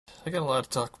I got a lot to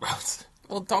talk about.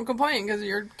 Well, don't complain, because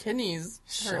your kidneys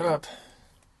Shut hurt. up.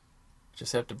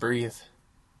 Just have to breathe.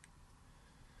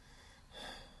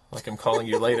 Like I'm calling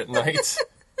you late at night.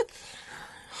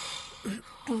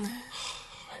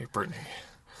 Hey, Brittany.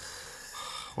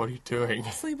 What are you doing?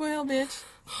 Sleep well, bitch.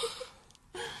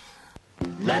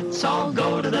 Let's all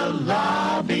go to the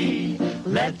lobby.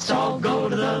 Let's all go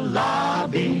to the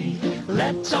lobby.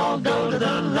 Let's all go to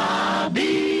the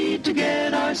lobby to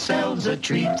get ourselves a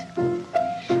treat.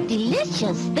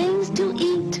 Delicious things to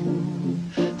eat.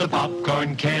 The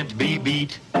popcorn can't be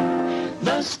beat.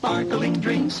 The sparkling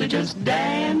drinks are just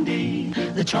dandy.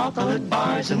 The chocolate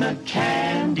bars and the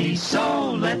candy.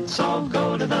 So let's all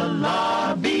go to the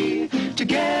lobby to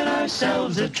get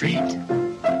ourselves a treat.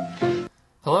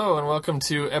 Hello and welcome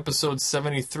to episode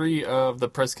 73 of the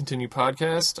Press Continue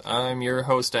podcast. I'm your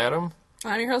host, Adam.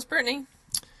 I'm your host, Brittany.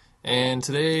 And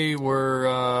today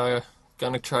we're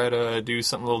going to try to do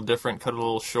something a little different, cut it a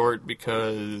little short,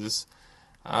 because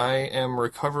I am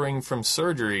recovering from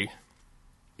surgery.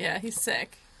 Yeah, he's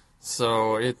sick.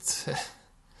 So it's,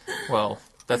 well,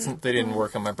 they didn't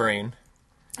work on my brain.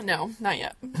 No, not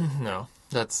yet. No,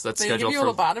 that's They scheduled give you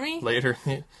a for lobotomy? later.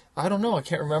 I don't know, I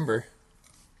can't remember.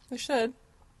 They should.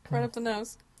 Right up the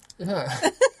nose. Yeah.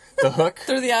 The hook?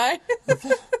 Through the eye?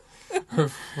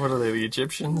 What are they, the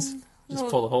Egyptians? Just No.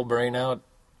 pull the whole brain out?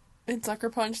 In Sucker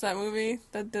Punch, that movie,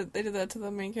 they did that to the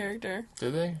main character.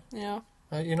 Did they? Yeah.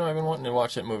 I've been wanting to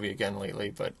watch that movie again lately,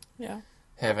 but Yeah.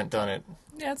 haven't done it.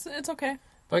 Yeah, it's okay.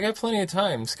 But I got plenty of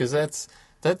times, because that's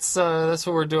what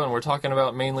we're doing. We're talking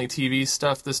about mainly TV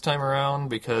stuff this time around,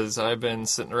 because I've been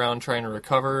sitting around trying to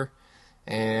recover,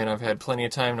 and I've had plenty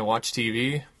of time to watch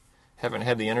TV. Haven't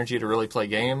had the energy to really play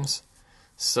games.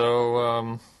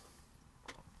 So,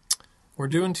 we're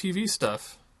doing TV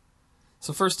stuff.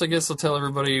 So first, I guess I'll tell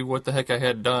everybody what the heck I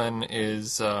had done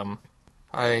is,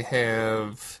 I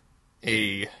have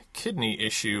a kidney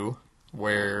issue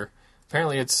where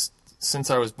apparently it's since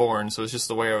I was born, so it's just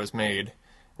the way I was made,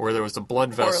 where there was a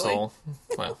blood vessel.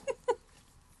 Well,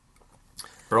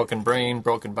 broken brain,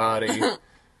 broken body,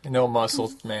 no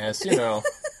muscle mass,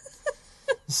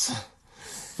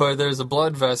 But there's a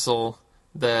blood vessel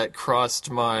that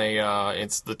crossed my,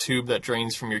 it's the tube that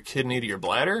drains from your kidney to your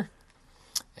bladder,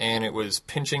 and it was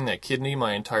pinching that kidney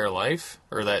my entire life,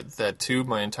 or that tube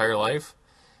my entire life,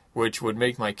 which would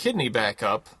make my kidney back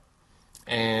up,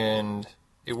 and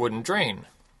it wouldn't drain.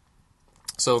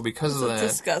 So because of that...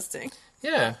 Disgusting.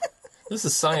 Yeah, this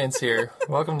is science here.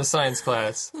 Welcome to science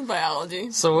class. Biology.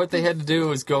 So what they had to do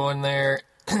was go in there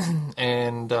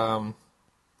and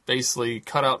basically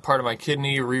cut out part of my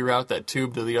kidney, reroute that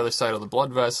tube to the other side of the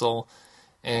blood vessel,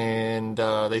 and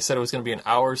they said it was going to be an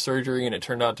hour surgery, and it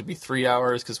turned out to be 3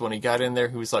 hours, because when he got in there,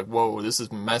 he was like, whoa, this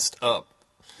is messed up.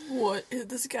 What?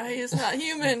 This guy is not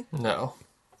human. No.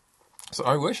 So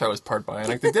I wish I was part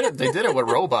bionic. They did it with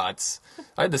robots.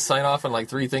 I had to sign off on like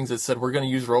 3 things that said, we're going to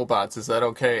use robots. Is that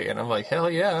okay? And I'm like, hell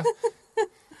yeah.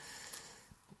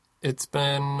 It's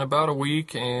been about a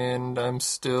week, and I'm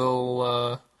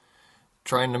still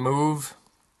trying to move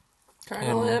Trying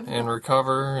to live. and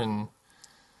recover. And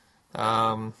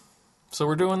so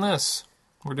we're doing this.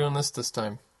 We're doing this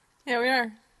time. Yeah, we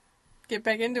are. Get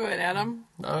back into it, Adam.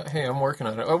 Hey, I'm working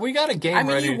on it. Oh, we got a game I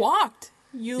mean, ready. you walked.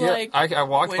 I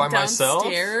walked went by myself.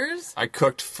 downstairs. I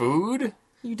cooked food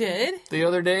You did? the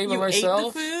other day by You myself.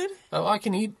 ate the food? Oh, I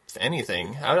can eat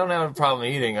anything. I don't have a problem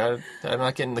eating. I'm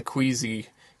not getting the queasy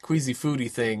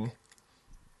foodie thing.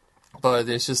 But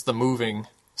it's just the moving,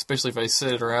 especially if I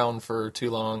sit around for too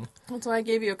long. That's why I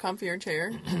gave you a comfier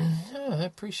chair. Oh, I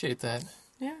appreciate that.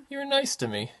 Yeah. You're nice to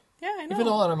me. Yeah, I know. Even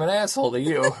though I'm an asshole to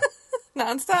you.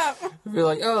 Non-stop. I'd be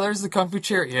like, oh, there's the comfy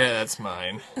chair. Yeah, that's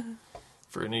mine.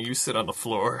 Brittany, you sit on the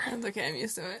floor. That's okay, I'm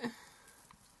used to it.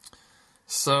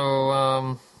 So,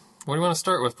 what do you want to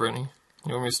start with, Brittany?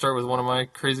 You want me to start with one of my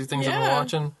crazy things I've been Yeah.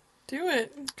 watching? Do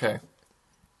it. Okay.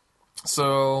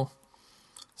 So,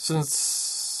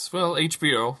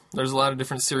 HBO, there's a lot of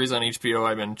different series on HBO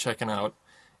I've been checking out,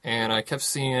 and I kept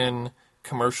seeing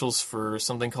commercials for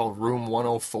something called Room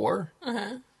 104.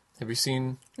 Uh-huh. Have you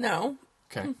seen? No.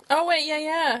 Okay. Oh, wait,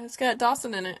 yeah. It's got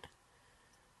Dawson in it.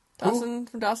 Dawson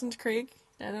from Dawson's Creek.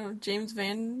 I don't know, James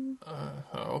Van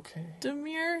Okay.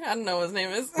 Demere? I don't know what his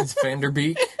name is. It's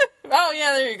Vanderbeek. Oh,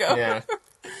 yeah, there you go. Yeah.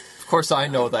 Of course I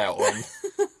know that one.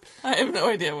 I have no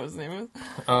idea what his name is.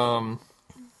 And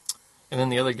then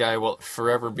the other guy will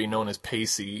forever be known as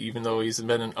Pacey, even though he's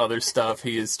been in other stuff,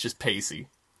 he is just Pacey.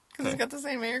 Because he's got the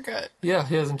same haircut. Yeah,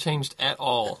 he hasn't changed at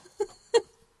all.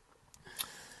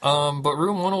 But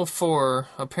Room 104,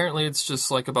 apparently it's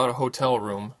just like about a hotel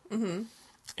room. Mm-hmm.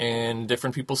 and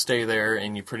different people stay there,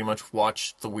 and you pretty much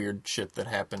watch the weird shit that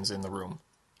happens in the room.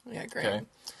 Yeah, great. Okay,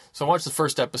 so I watched the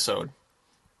first episode,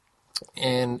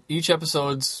 and each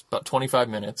episode's about 25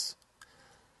 minutes.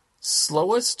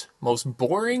 Slowest, most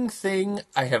boring thing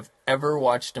I have ever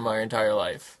watched in my entire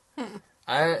life.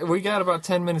 We got about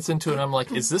 10 minutes into it, and I'm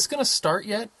like, is this going to start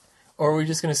yet? Or are we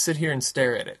just going to sit here and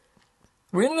stare at it?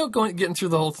 We ended up getting through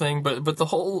the whole thing, but the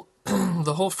whole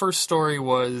the whole first story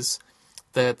was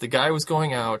that the guy was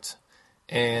going out,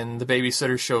 and the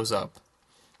babysitter shows up,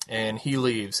 and he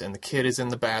leaves, and the kid is in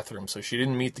the bathroom, so she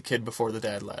didn't meet the kid before the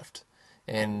dad left.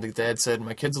 And the dad said,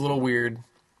 my kid's a little weird,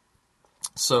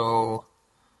 so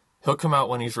he'll come out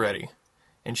when he's ready.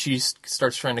 And she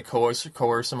starts trying to coerce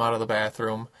him out of the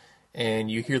bathroom,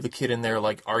 and you hear the kid in there,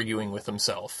 like, arguing with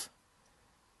himself.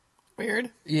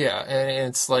 Weird. Yeah, and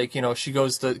it's like, you know, she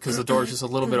goes to, because the door's just a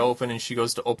little bit open, and she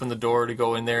goes to open the door to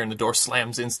go in there, and the door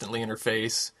slams instantly in her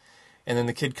face. And then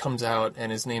the kid comes out,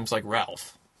 and his name's, like,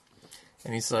 Ralph.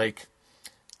 And he's like,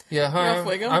 yeah, hi, Ralph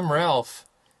Wiggum? I'm Ralph.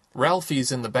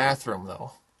 Ralphie's in the bathroom,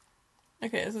 though.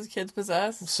 Okay, is his kid's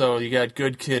possessed? So you got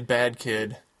good kid, bad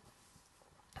kid.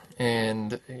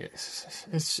 And it's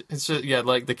just, yeah,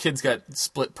 like the kid's got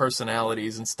split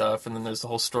personalities and stuff. And then there's the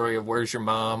whole story of where's your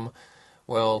mom?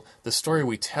 Well, the story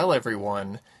we tell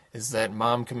everyone is that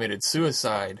mom committed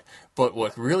suicide. But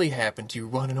what really happened, do you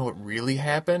want to know what really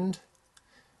happened?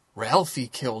 Ralphie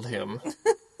killed him.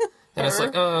 And it's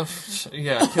like,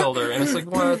 yeah, killed her. And it's like,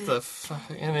 what the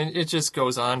fuck? And it just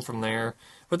goes on from there.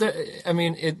 But, I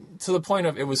mean, to the point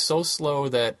of it was so slow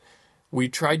that we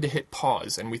tried to hit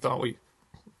pause, and we thought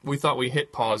we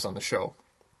hit pause on the show.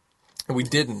 And we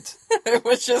didn't. It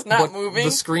was just not But moving?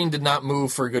 the screen did not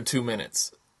move for a good 2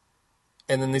 minutes.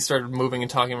 And then they started moving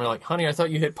and talking, and we're like, honey, I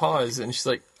thought you hit pause. And she's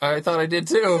like, I thought I did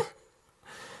too.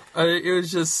 It was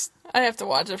just... I have to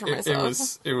watch it for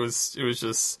myself. It was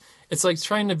just... It's like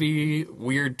trying to be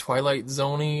weird Twilight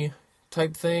Zone-y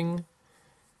type thing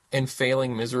and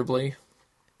failing miserably.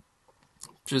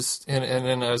 Just and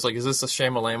then I was like, is this a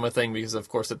Shyamalama thing? Because of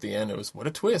course at the end it was, what a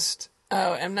twist.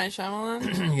 Oh, M. Night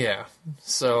Shyamalan? Yeah.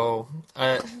 So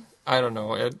I don't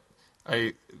know.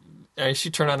 I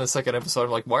actually turned on the second episode. I'm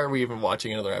like, why are we even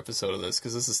watching another episode of this?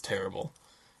 Because this is terrible.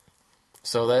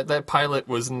 So that pilot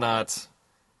was not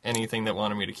anything that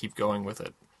wanted me to keep going with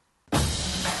it.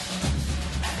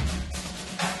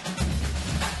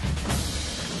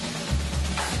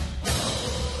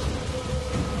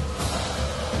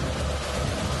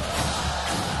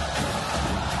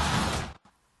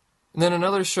 And then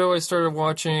another show I started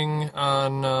watching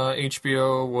on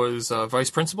HBO was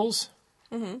Vice Principals.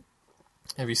 Mm-hmm.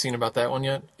 Have you seen about that one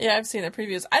yet? Yeah, I've seen the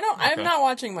previews. I'm not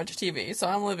watching much TV, so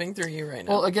I'm living through you right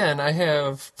now. Well, again, I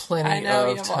have plenty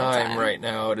of time right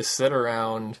now to sit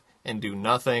around and do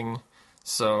nothing,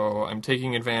 so I'm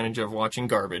taking advantage of watching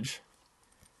garbage.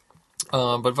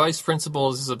 But Vice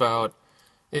Principals is about...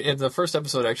 the first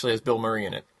episode actually has Bill Murray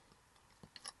in it.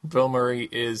 Bill Murray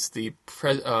is the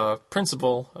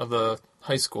principal of the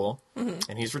high school,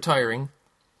 and he's retiring.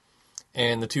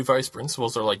 And the two vice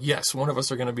principals are like, yes, one of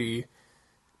us are going to be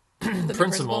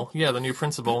principal. Yeah, the new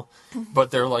principal.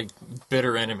 But they're like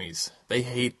bitter enemies. They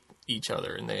hate each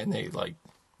other, and they like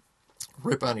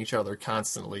rip on each other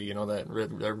constantly. You know,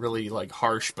 they're really like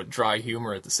harsh but dry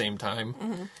humor at the same time.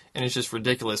 And it's just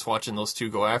ridiculous watching those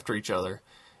two go after each other.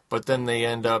 But then they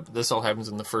end up, this all happens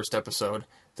in the first episode,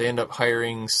 they end up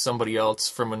hiring somebody else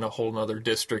from a whole other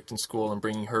district and school and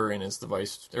bringing her in as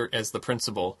the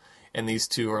principal. And these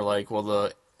two are like, well,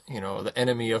 the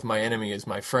enemy of my enemy is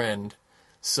my friend.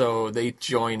 So they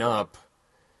join up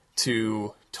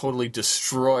to totally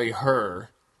destroy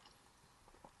her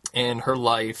and her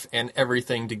life and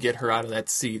everything to get her out of that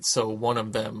seat so one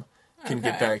of them can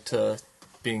get back to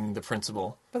being the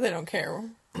principal. But they don't care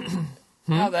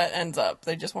how that ends up.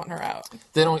 They just want her out.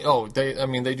 They don't. Oh,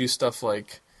 they do stuff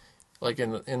like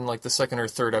in like the second or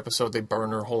third episode, they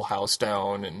burn her whole house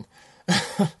down, and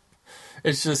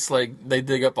it's just like they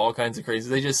dig up all kinds of crazy.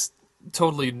 They just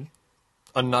totally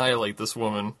annihilate this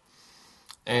woman,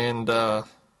 and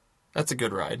that's a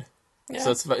good ride. Yeah.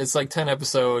 So it's like 10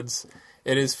 episodes.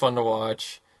 It is fun to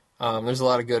watch. There's a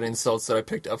lot of good insults that I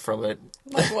picked up from it.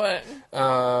 Like what?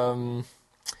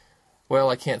 Well,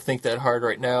 I can't think that hard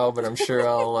right now, but I'm sure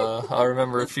I'll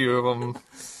remember a few of them.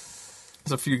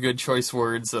 There's a few good choice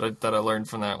words that I learned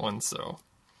from that one. So,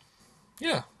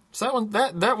 yeah, so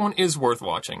that one is worth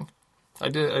watching. I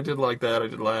did like that. I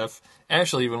did laugh.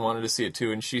 Ashley even wanted to see it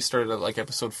too, and she started at like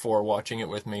episode 4 watching it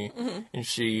with me. And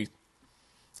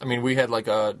we had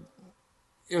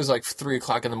it was like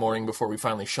 3:00 in the morning before we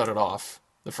finally shut it off.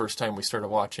 The first time we started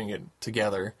watching it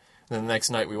together. Then the next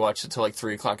night we watched it till like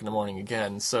 3 o'clock in the morning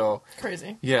again. So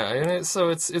Crazy. yeah, and it's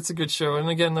a good show. And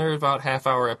again, they're about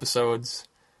half-hour episodes,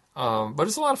 but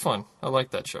it's a lot of fun. I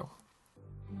like that show.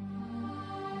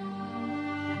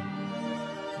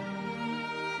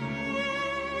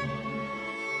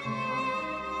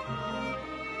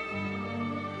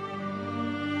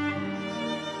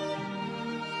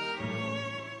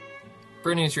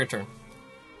 Brittany, it's your turn.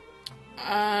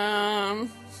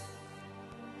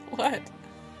 What?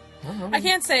 I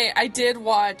can't say I did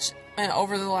watch in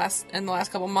the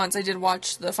last couple months. I did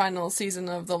watch the final season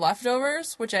of The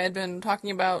Leftovers, which I had been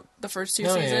talking about the first two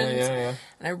seasons. Yeah.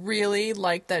 And I really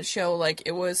liked that show. Like,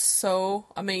 it was so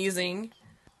amazing,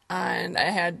 and I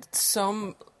had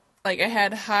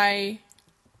high.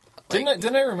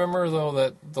 Didn't I remember though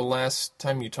that the last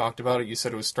time you talked about it, you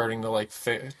said it was starting to like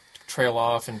trail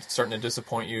off and starting to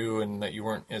disappoint you, and that you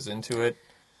weren't as into it?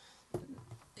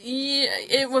 Yeah,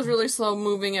 it was really slow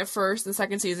moving at first. The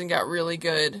second season got really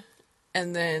good,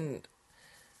 and then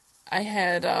I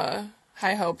had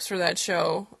high hopes for that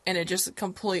show, and it just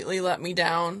completely let me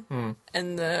down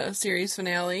in the series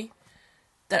finale.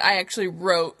 That I actually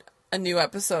wrote a new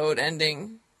episode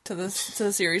ending to the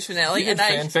series finale, You did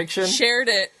fan fiction? Shared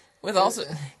it with also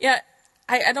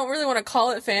I don't really want to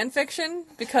call it fan fiction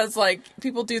because, like,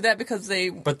 people do that because they...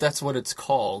 But that's what it's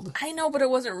called. I know, but it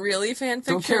wasn't really fan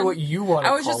fiction. Don't care what you want to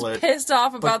call it. I was just pissed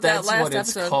off about that last episode.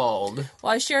 That's what it's called.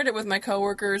 Well, I shared it with my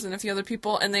coworkers and a few other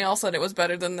people, and they all said it was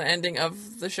better than the ending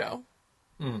of the show.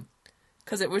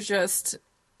 Because it was just...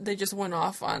 They just went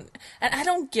off on... And I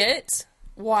don't get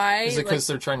why... Is it because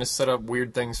they're trying to set up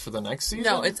weird things for the next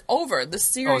season? No, it's over. The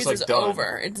series is done.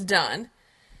 over. It's done.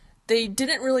 They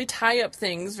didn't really tie up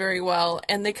things very well,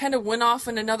 and they kind of went off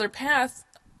in another path.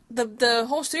 The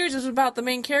whole series is about the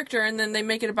main character, and then they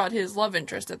make it about his love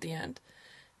interest at the end.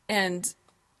 And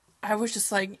I was just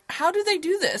like, how do they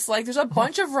do this? Like, there's a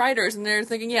bunch of writers, and they're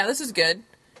thinking, yeah, this is good.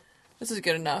 This is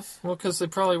good enough. Well, because they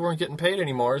probably weren't getting paid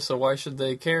anymore, so why should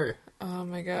they care Oh,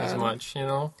 my God. as much, you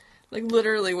know? Like,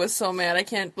 literally was so mad. I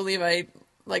can't believe I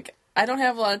don't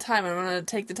have a lot of time. I'm going to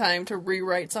take the time to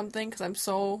rewrite something, because I'm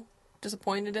so...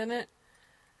 disappointed in it.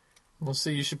 We'll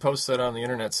see. You should post that on the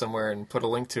internet somewhere and put a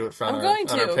link to it I'm going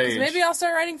to, on our because page. maybe I'll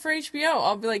start writing for HBO.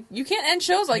 I'll be like, you can't end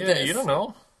shows like this. You don't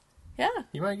know. Yeah.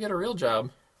 You might get a real job.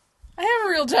 I have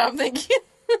a real job, thank you.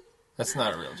 That's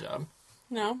not a real job.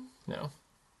 No? No.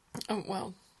 Oh,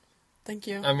 well, thank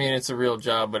you. I mean, it's a real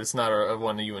job, but it's not a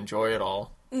one that you enjoy at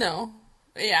all. No.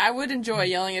 Yeah, I would enjoy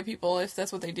yelling at people if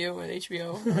that's what they do at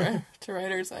HBO to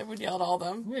writers. I would yell at all of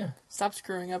them. Yeah. Stop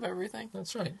screwing up everything.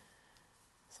 That's right.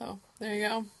 So, there you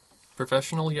go.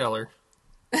 Professional yeller.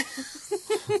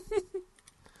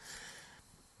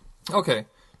 Okay.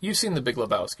 You've seen The Big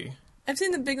Lebowski. I've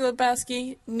seen The Big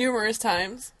Lebowski numerous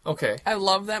times. Okay. I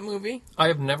love that movie. I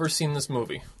have never seen this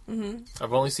movie. Mm-hmm.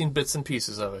 I've only seen bits and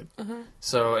pieces of it.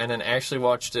 So, and then actually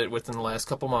watched it within the last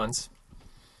couple months.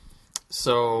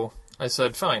 So, I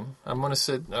said, fine, I'm going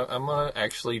to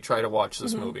actually try to watch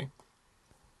this movie.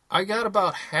 I got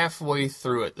about halfway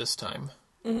through it this time.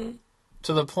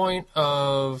 To the point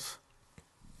of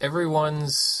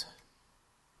everyone's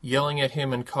yelling at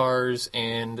him in cars,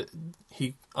 and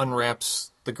he unwraps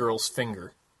the girl's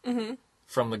finger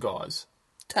from the gauze.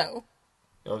 Toe.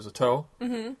 It was a toe?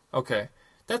 Mm-hmm. Okay.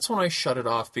 That's when I shut it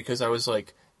off, because I was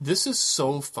like, this is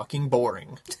so fucking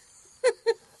boring.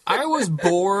 I was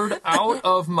bored out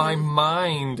of my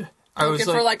mind. I was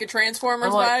Looking for like a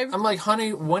Transformers vibe? I'm like,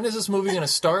 honey, when is this movie going to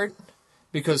start?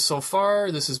 Because so far,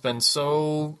 this has been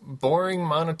so boring,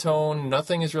 monotone.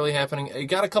 Nothing is really happening. It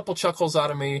got a couple chuckles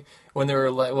out of me when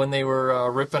they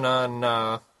were ripping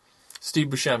on Steve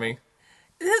Buscemi.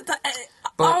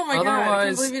 Oh my god! I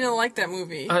can't believe you didn't like that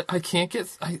movie. I can't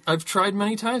get. I've tried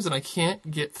many times and I can't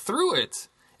get through it.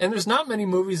 And there's not many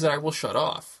movies that I will shut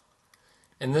off.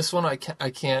 And this one, I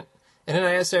can't. And then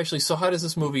I asked Ashley, so how does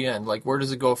this movie end? Like, where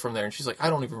does it go from there? And she's like, I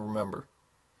don't even remember.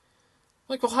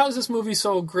 Like, well, how is this movie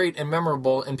so great and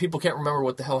memorable, and people can't remember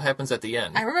what the hell happens at the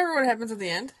end? I remember what happens at the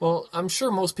end. Well, I'm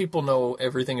sure most people know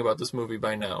everything about this movie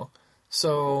by now.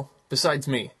 So, besides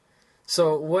me.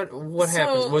 So, what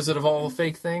happens? Was it all a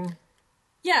fake thing?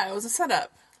 Yeah, it was a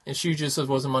setup. And she just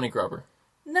was a money grubber.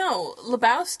 No,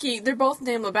 Lebowski, they're both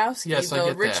named Lebowski. Yes, I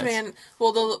get rich that. Man,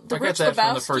 well, the I rich got that Lebowski,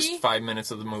 from the first 5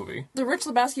 minutes of the movie. The rich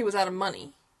Lebowski was out of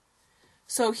money.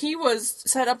 So he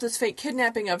set up this fake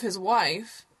kidnapping of his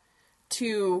wife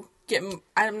to get,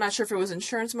 I'm not sure if it was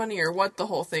insurance money or what the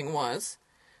whole thing was,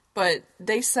 but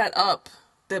they set up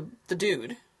the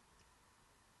dude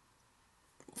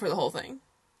for the whole thing.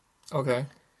 Okay.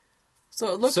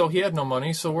 So it looked... So he had no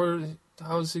money, so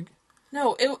how is he...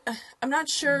 No, I'm not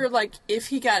sure, like, if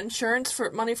he got insurance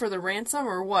for money for the ransom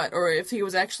or what, or if he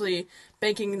was actually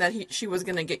banking that she was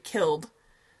going to get killed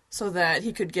so that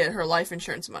he could get her life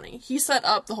insurance money. He set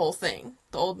up the whole thing,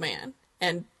 the old man,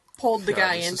 and pulled the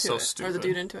guy into it, or the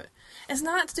dude into it. It's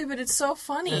not stupid, it's so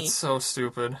funny. It's so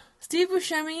stupid. Steve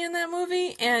Buscemi in that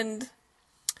movie, and,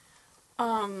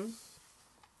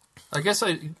 I guess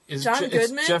John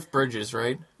Goodman? It's Jeff Bridges,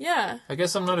 right? yeah. I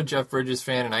guess I'm not a Jeff Bridges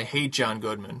fan, and I hate John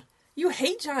Goodman. You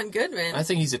hate John Goodman. I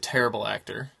think he's a terrible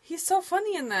actor. He's so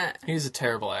funny in that. He's a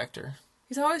terrible actor.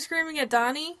 He's always screaming at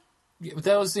Donnie. Yeah, but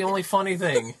that was the only funny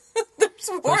thing. There's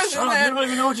more Shut than up, that. you don't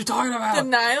even know what you're talking about. The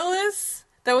Nihilist?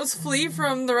 That was Flea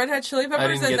from the Red Hot Chili Peppers. I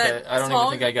didn't get that. I don't even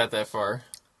think I got that far.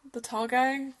 The tall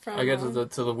guy from... I got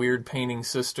to the weird painting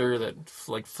sister that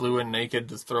like flew in naked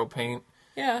to throw paint,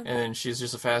 Yeah. and then she's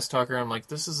just a fast talker. I'm like,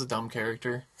 this is a dumb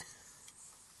character.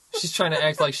 She's trying to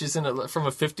act like she's from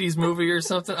a 50s movie or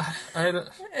something.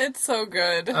 It's so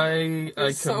good. I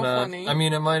could so not. funny. I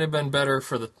mean, it might have been better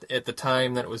at the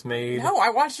time that it was made. No, I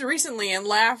watched it recently and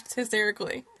laughed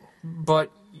hysterically.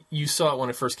 But you saw it when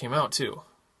it first came out too,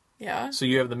 Yeah. so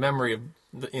you have the memory of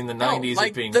in the 90s like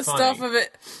it being the funny. stuff of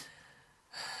it.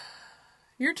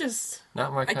 You're just...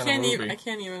 Not my kind of movie. I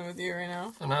can't even with you right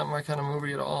now. Not my kind of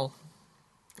movie at all.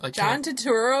 John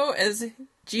Turturro as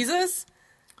Jesus?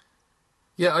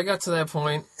 Yeah, I got to that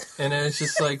point, and then it's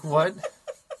just like, what?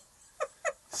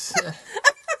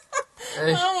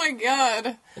 Oh my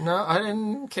god. No, I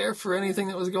didn't care for anything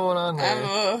that was going on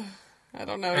there. I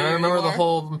don't know. And I remember the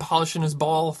whole polishing his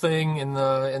ball thing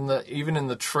even in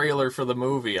the trailer for the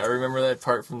movie. I remember that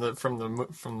part from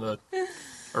the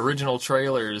original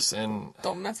trailers, and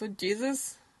Don't mess with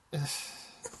Jesus?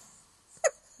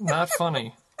 not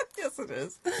funny. Yes, it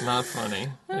is. Not funny.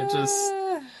 It just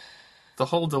the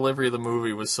whole delivery of the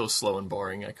movie was so slow and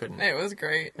boring. I couldn't It was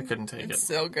great. take it. It's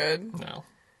so good. No.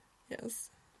 Yes.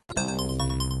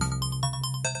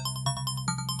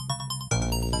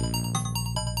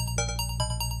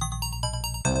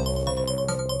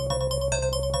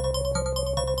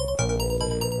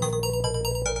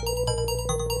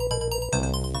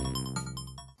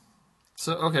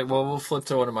 So okay, well we'll flip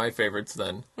to one of my favorites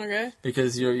then, Okay.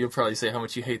 because you'll probably say how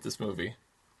much you hate this movie.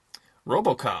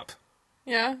 RoboCop.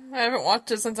 Yeah, I haven't watched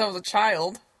it since I was a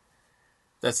child.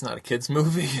 That's not a kid's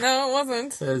movie. No, it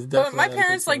wasn't. That is But definitely my not a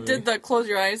parents kid's like did movie. the close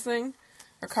your eyes thing,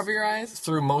 or cover your eyes.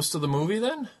 Through most of the movie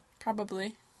then?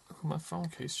 Probably. Oh, my phone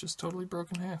case just totally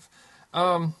broke in half.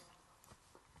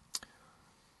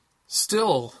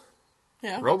 Still,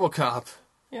 Yeah. RoboCop,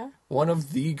 Yeah. one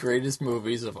of the greatest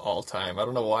movies of all time. I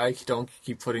don't know why I don't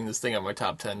keep putting this thing on my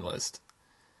top 10 list.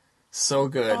 So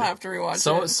good. I'll have to rewatch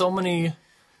it. So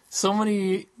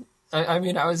many. I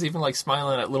mean, I was even like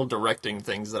smiling at little directing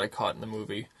things that I caught in the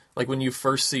movie. Like when you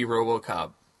first see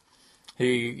RoboCop,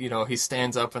 he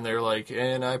stands up and they're like,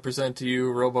 "And I present to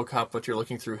you RoboCop," but you're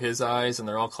looking through his eyes, and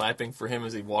they're all clapping for him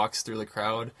as he walks through the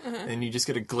crowd, and you just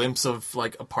get a glimpse of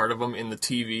like a part of him in the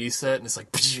TV set, and it's like,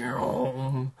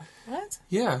 What?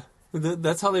 yeah,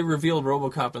 that's how they revealed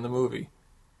RoboCop in the movie,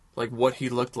 like what he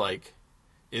looked like.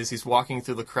 Is he's walking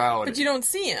through the crowd. But you don't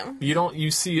see him.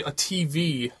 You see a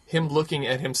TV, him looking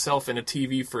at himself in a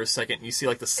TV for a second, and you see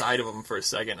like the side of him for a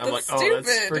second. I'm That's like, oh,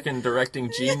 that's stupid. freaking directing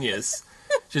genius.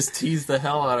 Just tease the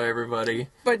hell out of everybody.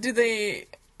 But do they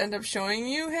end up showing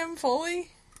you him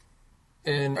fully?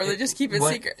 And Or they just keep it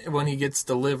secret? When he gets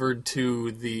delivered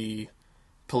to the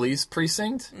police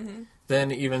precinct, Mm-hmm.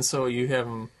 then even so you have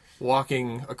him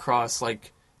walking across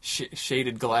like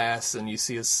shaded glass, and you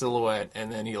see his silhouette,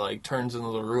 and then he like turns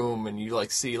into the room, and you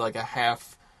like see like a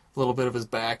little bit of his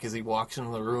back as he walks into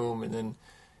the room, and then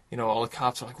all the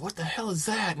cops are like, "What the hell is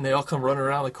that?" And they all come running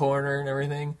around the corner and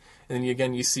everything, and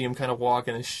then you see him kind of walk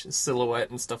in his silhouette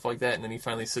and stuff like that, and then he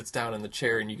finally sits down in the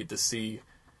chair, and you get to see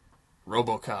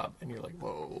RoboCop, and you're like,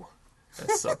 "Whoa,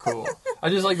 that's so cool." I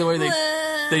just like the way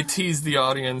they tease the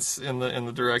audience in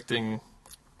the directing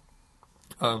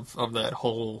of that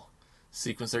whole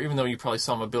sequence there, even though you probably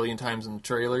saw him a billion times in the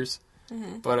trailers.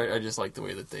 Mm-hmm. But I just like the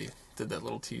way that they did that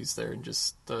little tease there, and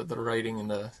just the writing and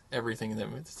the everything in that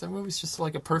movie. That movie's just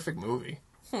like a perfect movie.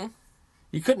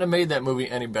 You couldn't have made that movie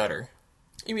any better.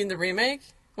 You mean the remake?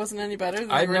 Wasn't any better than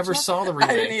the I original? never saw the remake.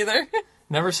 I didn't either.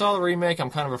 Never saw the remake. I'm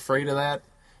kind of afraid of that.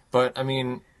 But, I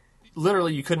mean,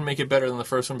 literally you couldn't make it better than the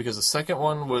first one, because the second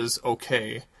one was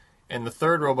okay, and the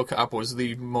third RoboCop was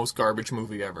the most garbage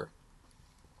movie ever.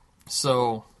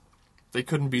 So they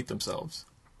couldn't beat themselves.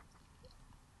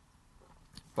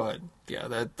 But, yeah,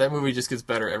 that movie just gets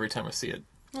better every time I see it.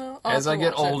 Well, As I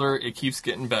get watch it. older, it keeps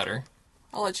getting better.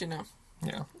 I'll let you know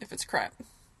Yeah. if it's crap.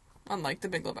 Unlike The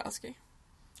Big Lebowski.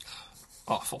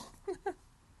 Awful.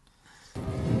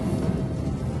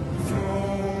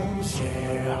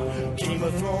 yeah. Game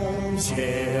of Thrones,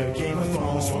 yeah. Game of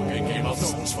Thrones, fucking Game of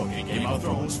Thrones, fucking Game of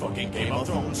Thrones, fucking Game of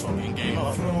Thrones, fucking Game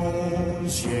of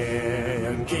Thrones,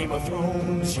 yeah. Game of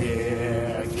Thrones,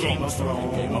 yeah. Game of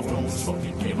Thrones, Game of Thrones,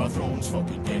 fucking Game of Thrones,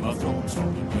 fucking Game of Thrones,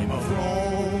 fucking Game of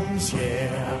Thrones,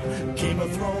 yeah. Game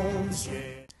of Thrones, yeah.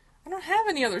 I don't have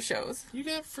any other shows. You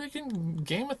got freaking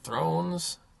Game of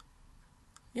Thrones.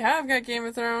 Yeah, I've got Game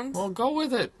of Thrones. Well, go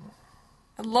with it.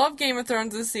 I love Game of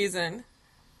Thrones this season.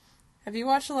 Have you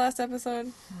watched the last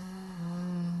episode?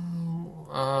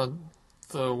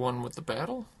 The one with the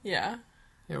battle? Yeah,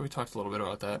 Yeah, we talked a little bit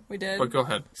about that. we did. But go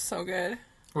ahead. So good.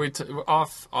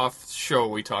 Off show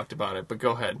we talked about it, but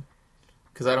go ahead.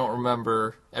 Because I don't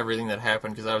remember everything that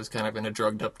happened because I was kind of in a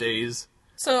drugged up daze.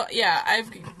 So, yeah, I've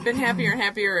been happier and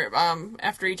happier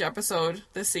after each episode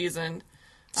this season.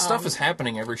 Stuff is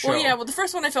happening every show. Well, yeah, the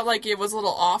first one I felt like it was a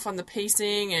little off on the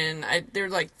pacing, and they were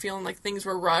like feeling like things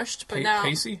were rushed. But now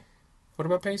Pacey? What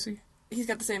about Pacey? he's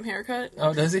got the same haircut.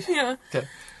 Oh, does he? Yeah. Okay.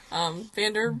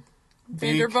 Vanderbum.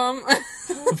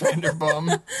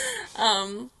 Vanderbum.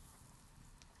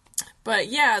 But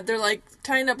yeah, they're like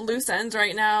tying up loose ends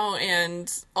right now,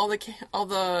 and all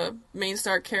the main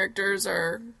star characters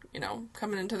are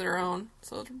coming into their own.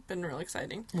 So it's been really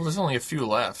exciting. Well, there's only a few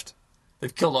left.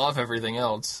 They've killed off everything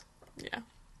else. Yeah,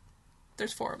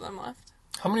 there's 4 of them left.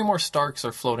 How many more Starks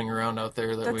are floating around out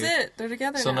there? That's it. They're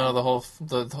together So now. now the whole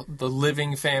the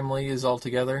living family is all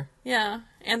together. Yeah,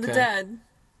 and the Okay. dead,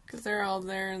 because they're all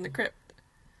there in the crypt.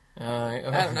 I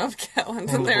I don't know if Catelyn's And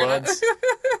in the there. or not. Bloods.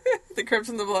 The crypts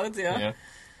and the bloods. Yeah.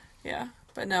 Yeah.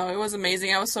 But no, it was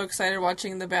amazing. I was so excited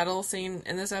watching the battle scene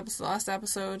in this last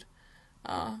episode,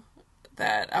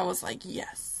 that I was like,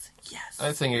 yes.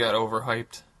 I think it got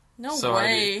overhyped. No So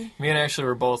way. me and Ashley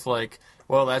were both like,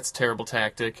 well, that's a terrible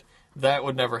tactic. That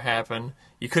would never happen.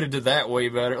 You could have did that way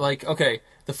better. Like, okay,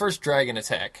 the first dragon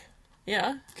attack.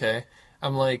 Yeah. Okay?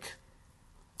 I'm like,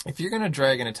 if you're going to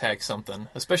dragon attack something,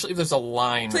 especially if there's a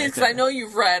line Please, right because I there. know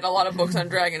you've read a lot of books on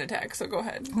dragon attacks, so go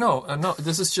ahead. No,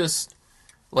 this is just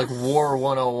like War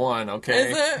 101,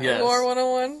 okay? Is it? Yes. War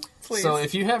 101? Please. So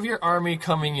if you have your army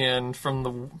coming in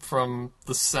from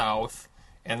the south,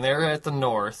 and they're at the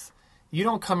north, you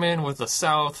don't come in with the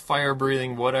south,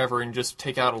 fire-breathing, whatever, and just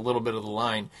take out a little bit of the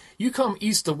line. You come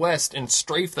east to west and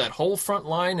strafe that whole front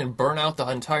line and burn out the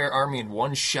entire army in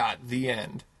one shot. The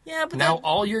end. yeah, but Now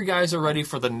all your guys are ready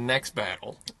for the next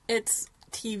battle. it's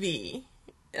TV.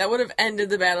 That would have ended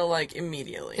the battle, like,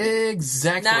 immediately.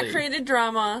 Exactly. Not created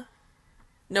drama.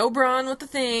 No Bronn with the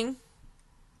thing.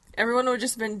 Everyone would have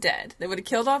just been dead. They would have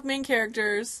killed off main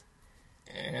characters.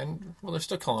 And, well, they're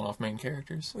still calling off main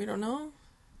characters. We don't know.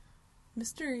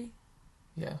 Mystery.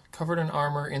 Yeah. Covered in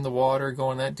armor, in the water,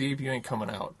 going that deep, you ain't coming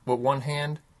out. With one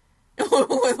hand?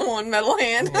 With one metal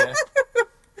hand. Yeah.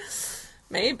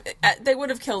 Maybe they would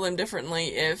have killed him differently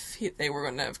if they were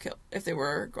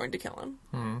going to kill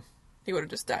him. He would have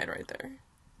just died right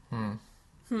there.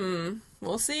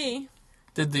 We'll see.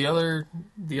 Did the other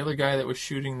guy that was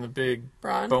shooting the big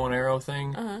Bronn? bow and arrow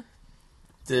thing? Uh-huh.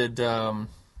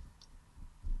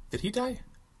 Did he die?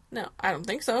 No, I don't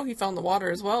think so. He fell in the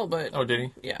water as well, but Oh, did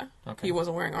he? yeah, Okay. he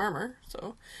wasn't wearing armor.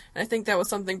 So, and I think that was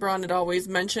something Bronn had always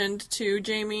mentioned to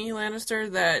Jaime Lannister,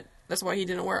 that's why he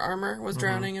didn't wear armor, was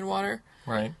drowning in water.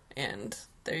 Right. And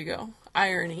there you go,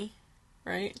 irony,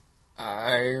 right?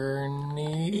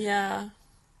 Irony. Yeah.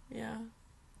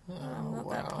 Oh, Not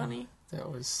wow. that punny. That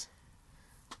was.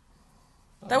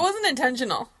 That wasn't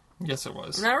intentional. Yes, it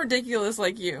was. I'm not ridiculous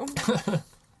like you.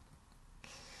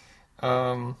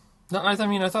 No, I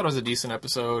mean, I thought it was a decent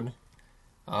episode.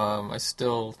 I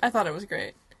thought it was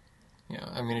great.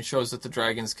 I mean, it shows that the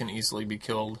dragons can easily be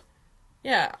killed.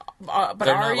 Yeah, but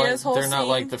They're not Arya's whole they're not scene-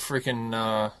 like the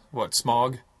freaking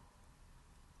Smaug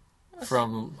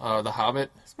from The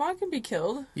Hobbit. Smaug can be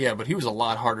killed. Yeah, but he was a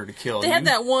lot harder to kill. They had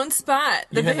that one spot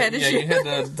that they had to shoot. you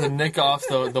had to nick off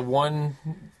the one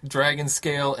dragon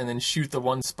scale and then shoot the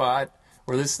one spot.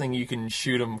 Where this thing, you can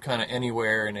shoot them kind of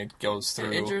anywhere and it goes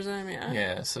through. It injures them, yeah.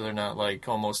 Yeah, so they're not like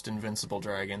almost invincible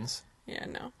dragons. Yeah,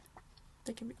 no.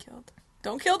 They can be killed.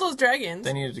 Don't kill those dragons.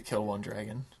 They needed to kill one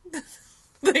dragon.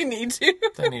 They need to.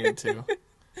 They needed to.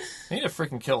 They need to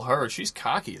freaking kill her. She's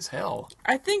cocky as hell.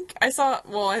 I think I saw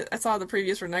the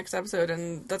previews for next episode,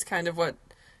 and that's kind of what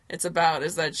it's about,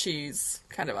 is that she's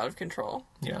kind of out of control.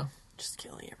 Yeah. Just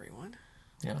killing everyone.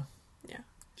 Yeah. Yeah.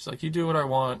 She's like, you do what I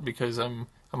want because I'm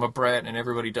a brat and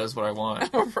everybody does what I want.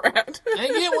 Oh, Brad. I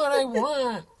get what I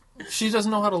want. She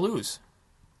doesn't know how to lose.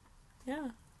 Yeah.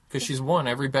 Because she's won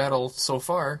every battle so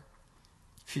far.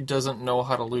 She doesn't know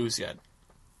how to lose yet.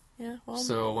 Yeah, well,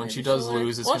 So when maybe she does she'll learn.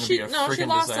 lose, it's Well, going to be a she freaking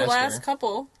lost disaster. the last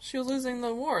couple. She was losing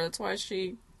the war. That's why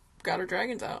she got her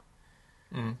dragons out.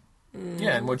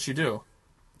 Yeah, and what'd she do?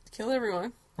 Kill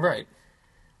everyone. Right.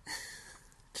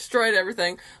 Destroyed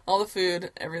everything. All the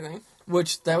food, everything.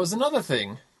 Which, that was another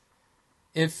thing.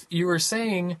 If you were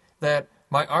saying that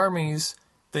my armies,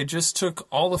 they just took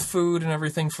all the food and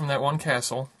everything from that one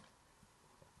castle,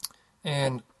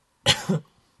 and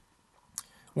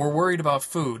we're worried about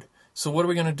food, so what are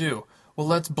we going to do? Well,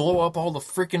 let's blow up all the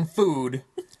freaking food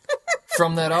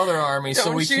from that other army so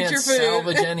Don't we shoot can't your food.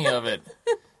 salvage any of it.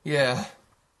 Yeah.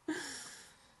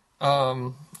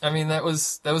 I mean, that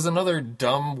was another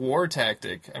dumb war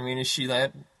tactic. I mean, is she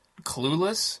that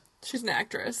clueless? She's an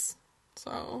actress.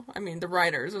 So, I mean, the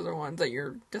writers are the ones that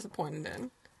you're disappointed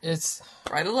in. It's...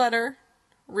 Write a letter.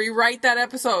 Rewrite that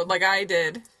episode like I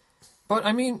did. But,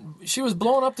 I mean, she was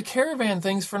blowing up the caravan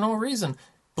things for no reason.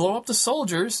 Blow up the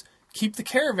soldiers, keep the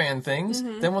caravan things,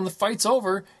 then when the fight's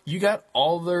over, you got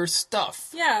all their stuff.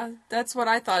 Yeah, that's what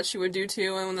I thought she would do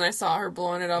too, and when I saw her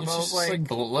blowing it up, It's I was just like...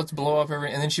 let's blow up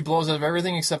everything. And then she blows up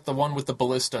everything except the one with the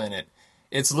ballista in it.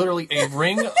 It's literally a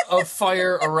ring of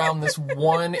fire around this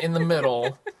one in the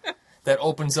middle that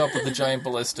opens up with a giant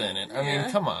ballista in it. I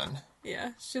mean, come on.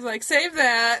 Yeah, she's like, save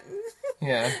that.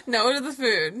 Yeah. No to the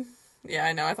food. Yeah,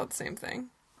 I know, I thought the same thing.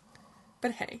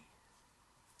 But hey.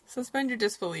 Suspend your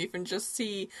disbelief and just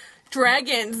see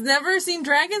dragons. Never seen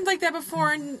dragons like that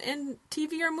before in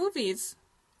TV or movies.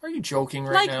 Are you joking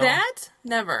right Like now? that?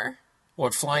 Never.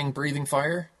 What, flying, breathing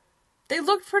fire? They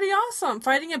looked pretty awesome.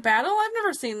 Fighting a battle? I've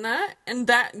never seen that. And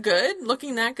that good?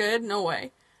 Looking that good? No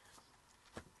way.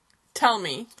 Tell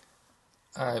me.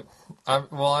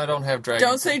 Well, I don't have dragons.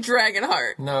 Don't say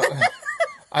Dragonheart. No.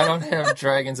 I don't have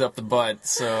dragons up the butt,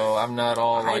 so I'm not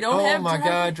all like, don't oh have my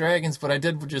god, dragons. But I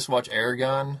did just watch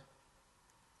Aragon,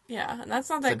 Yeah, and that's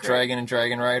not that the great. Dragon and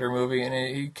Dragon Rider movie, and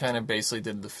he kind of basically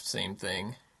did the same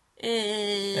thing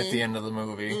at the end of the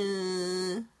movie.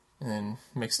 And then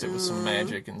mixed it with some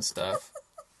magic and stuff.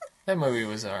 That movie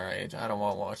was alright. I don't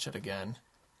want to watch it again.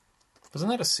 Wasn't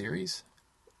that a series?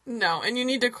 No, and you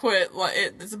need to quit.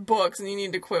 It's books, and you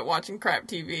need to quit watching crap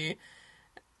TV.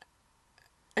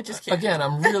 I just can't. Again,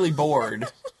 I'm really bored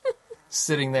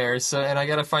sitting there, and I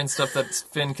gotta find stuff that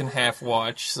Finn can half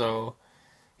watch, so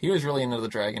he was really into the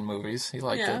dragon movies. He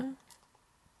liked it.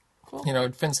 Cool. You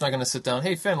know, Finn's not gonna sit down,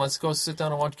 hey Finn, let's go sit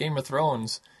down and watch Game of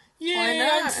Thrones. Why Yeah,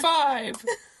 I'm not? 5!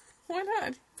 Why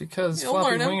not? Because You'll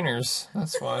floppy learn 'em. wieners,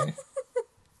 that's why.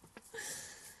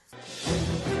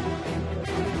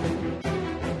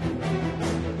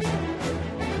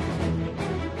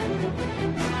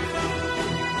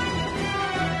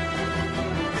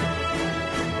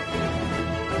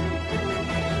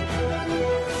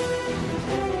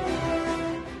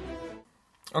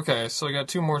 Okay, so I got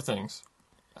 2 more things.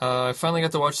 I finally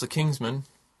got to watch The Kingsman.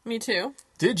 Me too.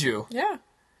 Did you? Yeah.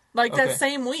 Like Okay. that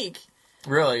same week.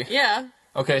 Really? Yeah.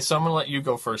 Okay, so I'm gonna let you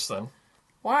go first then.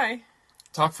 Why?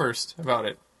 Talk first about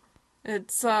it.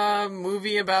 It's a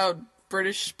movie about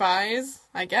British spies,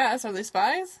 I guess. Are they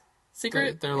spies?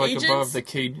 Secret They're like agents? above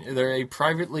the they're a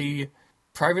privately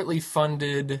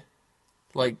funded,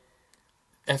 like,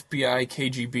 FBI,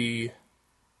 KGB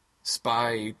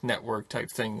spy network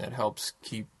type thing that helps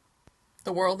keep...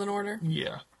 The world in order.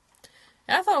 Yeah.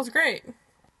 Yeah, I thought it was great.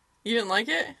 You didn't like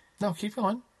it? No, keep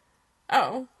going.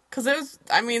 Oh. Because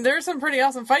there's some pretty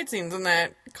awesome fight scenes in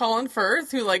that. Colin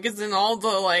Firth, who, like, is in all the,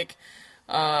 like,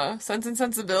 Sense and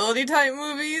Sensibility type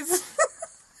movies.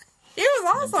 He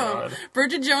was awesome. God.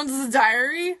 Bridget Jones's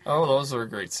Diary. Oh, those were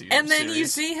great series. And then you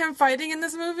see him fighting in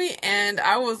this movie, and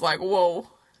I was like, whoa.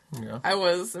 Yeah. I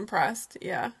was impressed,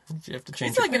 yeah. Did you have to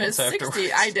change He's your like in his pants 60s.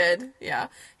 afterwards? I did, yeah.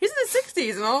 He's in his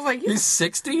 60s, and I was like, He's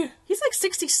 60? he's like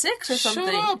 66 or something.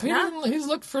 Shut up. Yeah. He's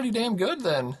looked pretty damn good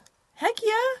then. Heck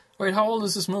yeah. Wait, how old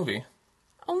is this movie?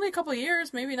 Only a couple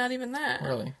years, maybe not even that.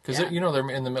 Really? Because, Yeah. you know, they're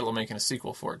in the middle of making a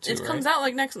sequel for it, too, It right? comes out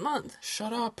like next month.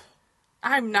 Shut up.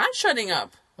 I'm not shutting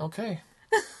up. Okay.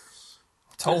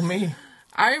 Told me.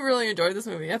 I really enjoyed this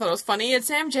movie. I thought it was funny. It's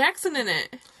Sam Jackson in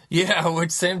it. Yeah,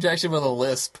 with Sam Jackson with a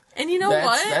lisp. And you know that's,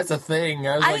 what? That's a thing.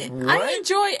 I was like, what? I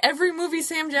enjoy every movie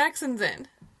Sam Jackson's in.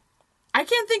 I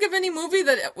can't think of any movie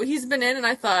that he's been in and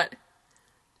I thought,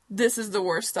 this is the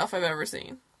worst stuff I've ever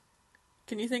seen.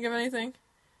 Can you think of anything?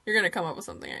 You're going to come up with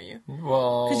something, aren't you?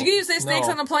 Well, Because you can say Snakes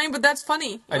no. on a Plane, but that's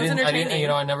funny. It was I entertaining. didn't, you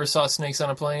know, I never saw Snakes on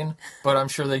a Plane, but I'm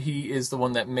sure that he is the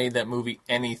one that made that movie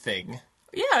anything.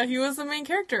 Yeah, he was the main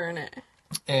character in it.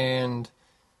 And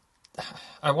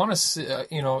I want to see,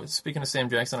 you know, speaking of Sam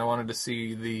Jackson, I wanted to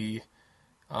see the,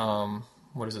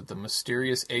 what is it, the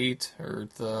Mysterious Eight, or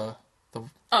the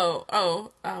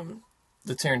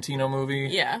Tarantino movie?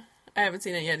 Yeah. I haven't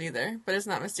seen it yet either, but it's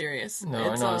not mysterious.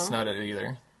 No, I know it's not it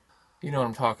either. You know what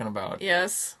I'm talking about.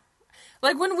 Yes.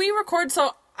 Like, when we record,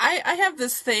 so I have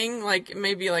this thing, like,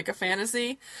 maybe like a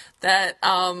fantasy, that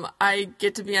I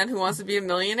get to be on Who Wants to Be a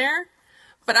Millionaire.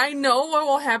 But I know what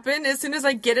will happen as soon as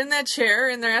I get in that chair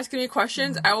and they're asking me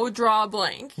questions, I will draw a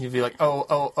blank. You'd be like,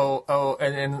 oh,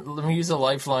 and then let me use a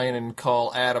lifeline and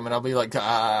call Adam, and I'll be like,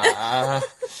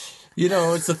 you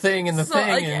know, it's a thing and the So, thing.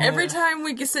 like, and, every time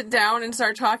we sit down and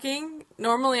start talking,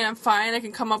 normally I'm fine. I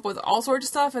can come up with all sorts of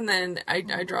stuff, and then I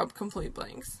draw up complete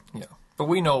blanks. Yeah, but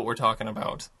we know what we're talking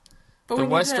about. But The we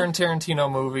need Western to- Tarantino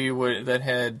movie that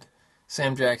had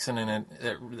Sam Jackson in it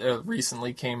that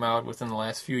recently came out within the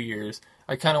last few years.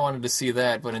 I kind of wanted to see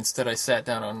that, but instead I sat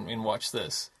down and watched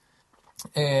this.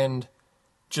 And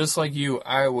just like you,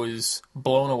 I was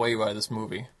blown away by this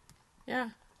movie.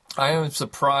 Yeah. I am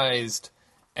surprised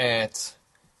at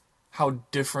how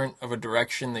different of a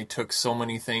direction they took so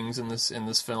many things in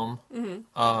this film.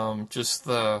 Mm-hmm. Just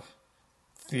the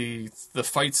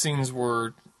fight scenes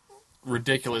were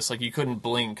ridiculous. Like, you couldn't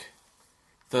blink.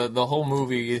 The whole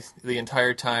movie, the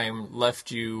entire time,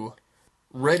 left you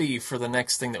ready for the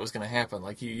next thing that was going to happen.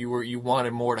 Like, you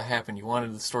wanted more to happen. You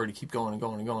wanted the story to keep going and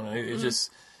going and going. And it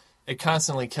just, it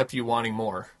constantly kept you wanting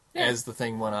more as the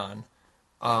thing went on.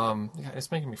 Yeah,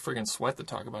 it's making me friggin' sweat to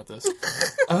talk about this.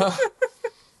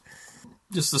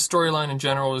 Just the storyline in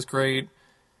general was great.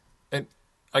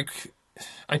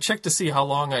 I checked to see how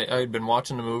long I had been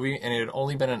watching the movie, and it had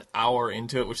only been an hour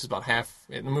into it, which is about half.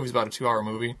 The movie's about a 2-hour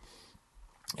movie.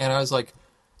 And I was like,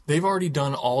 they've already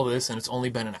done all this, and it's only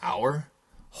been an hour?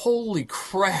 Holy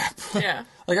crap. Yeah.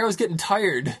 Like, I was getting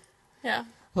tired. Yeah.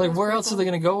 Like, where else are they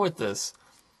going to go with this?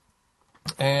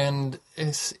 And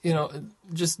it's, you know,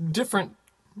 just different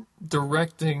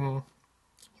directing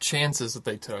chances that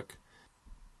they took.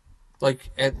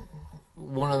 Like,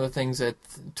 one of the things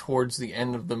towards the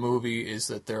end of the movie is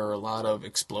that there are a lot of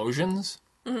explosions.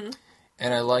 Mm-hmm.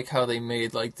 And I like how they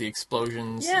made, like, the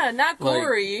explosions... Yeah, not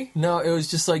gory. Like, no, it was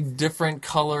just, like, different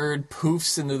colored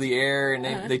poofs into the air,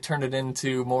 and they turned it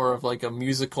into more of, like, a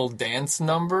musical dance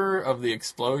number of the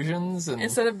explosions. And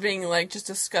Instead of being, like, just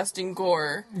disgusting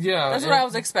gore. yeah, That's what I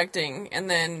was expecting. And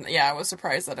then, yeah, I was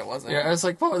surprised that it wasn't. Yeah, I was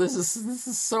like, whoa, this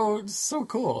is so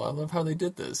cool. I love how they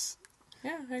did this.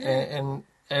 Yeah, I agree. And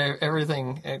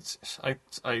everything...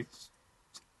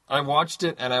 I watched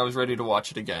it, and I was ready to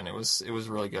watch it again. It was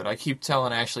really good. I keep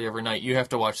telling Ashley every night, you have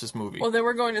to watch this movie. Well, then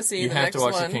we're going to see you the have next to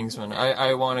watch one. The Kingsman.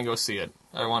 I want to go see it.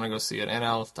 And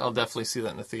I'll definitely see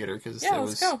that in the theater, because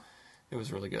let's go. It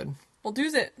was really good. We'll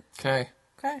do it. Okay.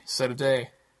 Okay. Set a day.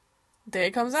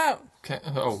 Day comes out. Okay.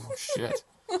 Oh, shit.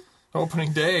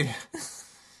 Opening day.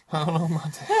 I don't know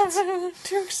about that.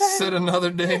 Too excited. Set another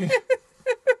day.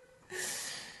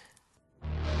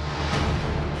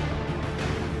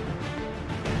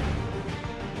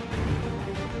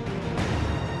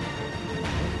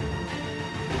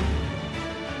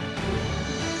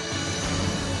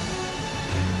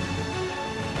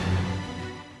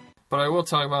 But I will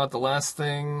talk about the last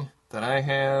thing that I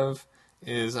have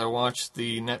is I watched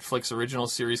the Netflix original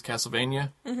series Castlevania.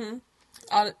 Mm-hmm.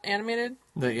 Animated?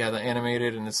 The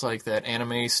animated, and it's like that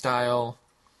anime style.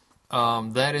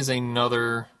 That is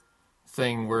another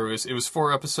thing where it was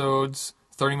 4 episodes,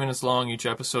 30 minutes long each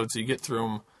episode, so you get through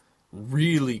them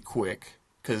really quick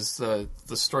because the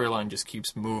storyline just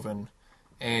keeps moving.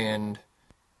 And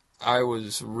I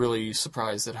was really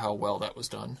surprised at how well that was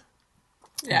done.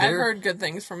 Yeah, I've heard good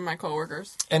things from my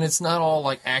coworkers. And it's not all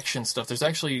like action stuff. There's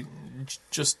actually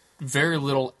just very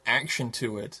little action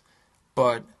to it,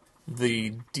 but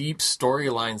the deep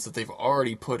storylines that they've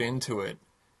already put into it,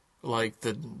 like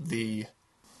the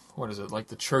what is it, like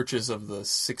the churches of the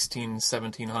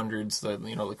 1700s,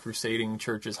 the crusading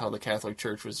churches, how the Catholic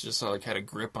Church was just like had a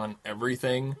grip on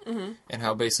everything, and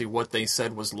how basically what they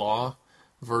said was law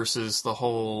versus the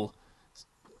whole,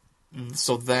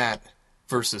 so that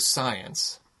versus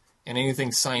science, and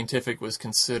anything scientific was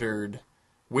considered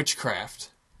witchcraft.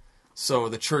 So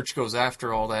the church goes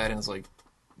after all that and is like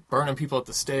burning people at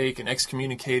the stake and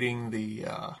excommunicating the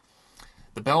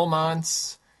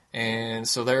Belmonts, and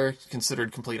so they're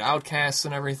considered complete outcasts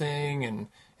and everything. And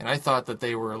I thought that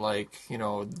they were like,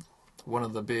 one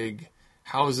of the big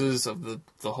houses of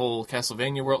the whole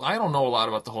Castlevania world. I don't know a lot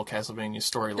about the whole Castlevania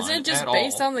storyline. Is it just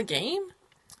based on the game?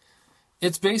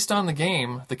 It's based on the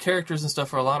game. The characters and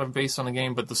stuff are a lot of based on the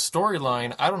game, but the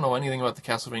storyline, I don't know anything about the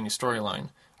Castlevania storyline.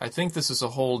 I think this is a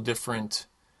whole different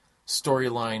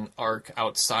storyline arc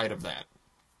outside of that.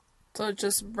 So it's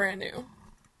just brand new.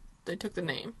 They took the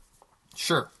name.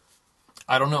 Sure.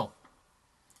 I don't know.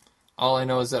 All I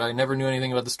know is that I never knew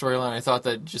anything about the storyline. I thought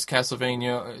that just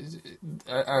Castlevania,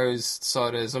 I always saw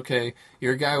it as, okay,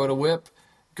 you're a guy with a whip,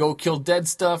 go kill dead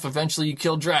stuff. Eventually you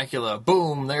kill Dracula.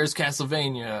 Boom, there's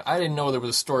Castlevania. I didn't know there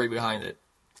was a story behind it.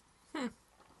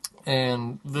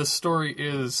 And this story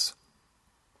is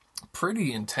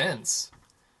pretty intense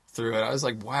through it. I was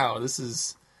like, wow, this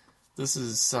is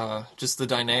just the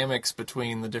dynamics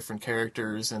between the different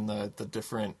characters and the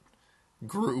different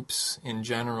groups in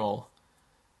general.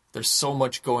 There's so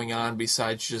much going on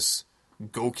besides just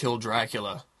go kill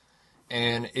Dracula.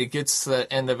 And it gets to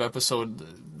the end of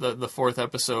episode, the fourth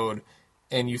episode,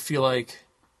 and you feel like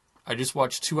I just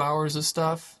watched 2 hours of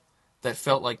stuff that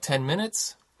felt like 10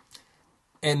 minutes,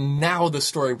 and now the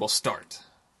story will start.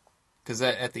 Because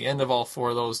at the end of all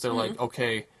 4 of those, they're like,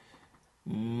 okay,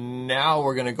 now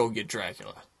we're going to go get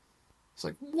Dracula. It's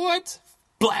like, what?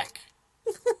 Black.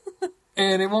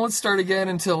 And it won't start again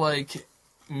until like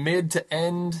mid to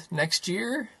end next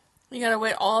year. You gotta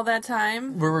wait all that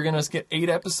time? Where we're going to get 8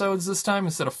 episodes this time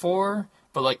instead of 4.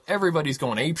 But, like, everybody's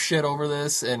going ape shit over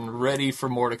this and ready for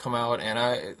more to come out. And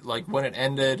I, like, when it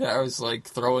ended, I was, like,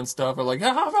 throwing stuff. I'm like,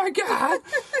 oh, my God.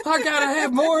 I gotta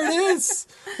have more of this.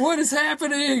 What is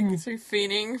happening? So you're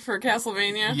fiending for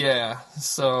Castlevania? Yeah.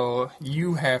 So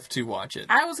you have to watch it.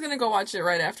 I was gonna go watch it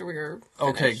right after we were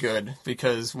finished. Okay, good.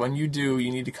 Because when you do,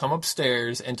 you need to come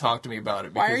upstairs and talk to me about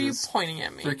it. Why are you it's pointing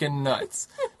at me? Freaking nuts.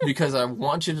 Because I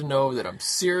want you to know that I'm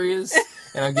serious.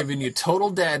 And I'm giving you total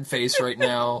dad face right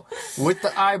now with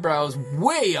the eyebrows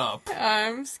way up.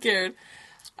 I'm scared.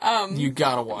 You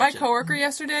gotta watch My it. coworker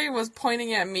yesterday was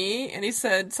pointing at me, and he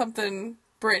said something,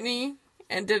 Brittany,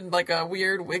 and did like a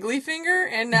weird wiggly finger,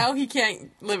 and now he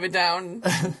can't live it down.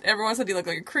 Everyone said he looked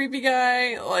like a creepy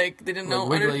guy, like they didn't know.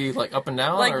 Like wiggly, like up and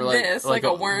down? Like or like this, like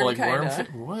a worm kinda.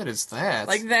 What is that?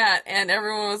 Like that, and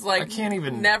everyone was like, I can't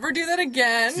even never do that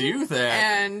again. do that.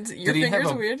 And your Did he finger's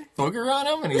have a weird. booger on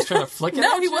him and he's trying to flick it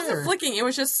No, at he you, wasn't or? flicking. It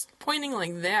was just pointing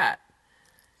like that.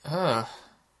 Ugh.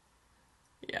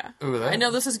 Yeah. Ooh, that, I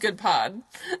know this is good pod.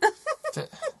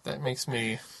 that makes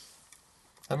me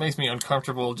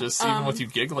uncomfortable just even with you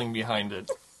giggling behind it.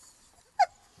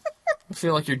 I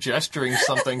feel like you're gesturing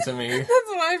something to me. That's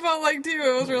what I felt like too.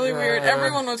 It was really weird.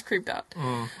 Everyone was creeped out.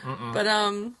 But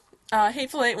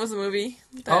Hateful Eight was a movie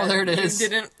that there it is. you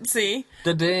didn't see.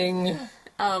 Da-ding.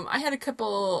 I had a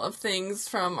couple of things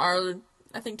from our,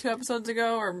 I think 2 episodes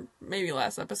ago, or maybe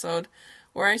last episode,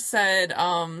 where I said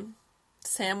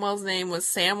Samwell's name was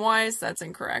Samwise. That's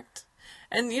incorrect.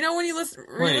 And you know when you listen...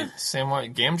 Wait,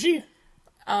 Samwise Gamgee?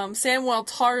 Samwell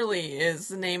Tarly is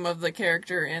the name of the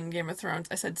character in Game of Thrones.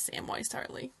 I said Samwise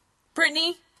Tarly.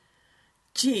 Brittany?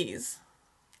 Jeez.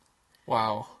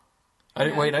 Wow. I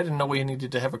didn't know we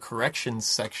needed to have a corrections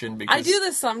section because I do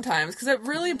this sometimes because it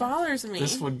really bothers me.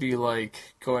 this would be like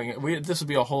this would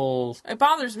be a whole It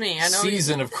bothers me. I know.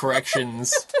 season of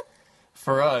corrections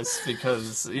for us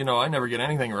because, I never get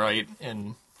anything right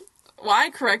and Well, I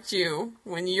correct you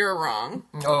when you're wrong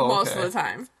most of the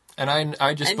time. And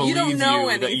I just And believe you don't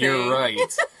know that you're anything.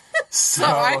 right. So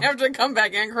I have to come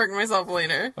back and correct myself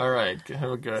later. All right,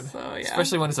 good. So, yeah.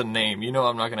 Especially when it's a name.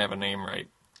 I'm not going to have a name right.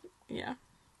 Yeah.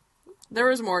 There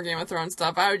was more Game of Thrones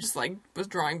stuff. I was just was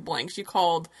drawing blanks. You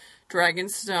called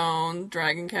Dragonstone,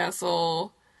 Dragon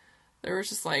Castle. There was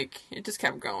just it just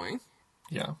kept going.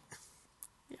 Yeah.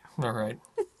 All right.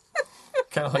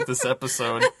 Kind of like this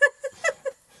episode.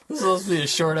 This is supposed to be a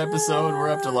short episode. We're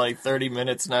up to 30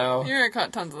 minutes now. You're going to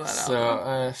cut tons of that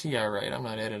out. So, yeah, right. I'm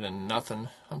not editing nothing.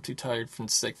 I'm too tired from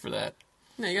sick for that.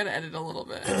 No, you got to edit a little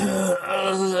bit.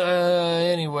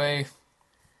 Anyway.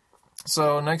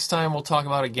 So, next time we'll talk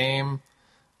about a game.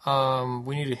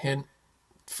 We need a hint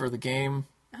for the game.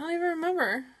 I don't even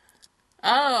remember.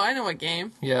 Oh, I know what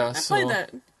game. Yeah, I played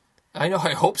that. I know,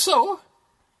 I hope so.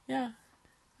 Yeah.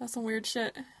 That's some weird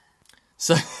shit.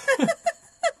 So,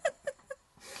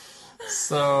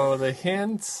 so the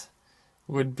hint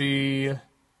would be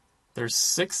there's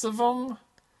 6 of them,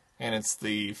 and it's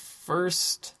the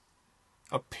first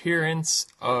appearance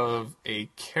of a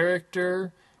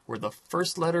character where the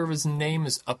first letter of his name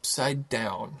is upside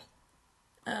down.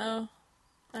 Oh,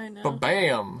 I know. But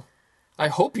bam! I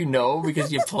hope you know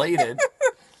because you played it.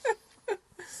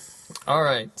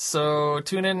 Alright, so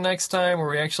tune in next time where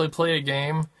we actually play a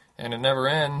game, and it never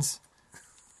ends.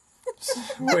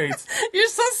 Wait. You're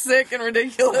so sick and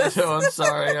ridiculous. No, I'm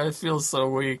sorry. I feel so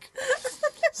weak.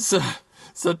 So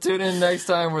tune in next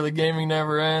time where the gaming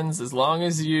never ends as long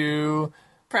as you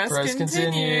Press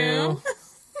continue.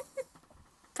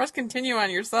 Press continue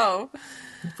on yourself.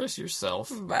 Press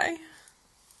yourself. Bye.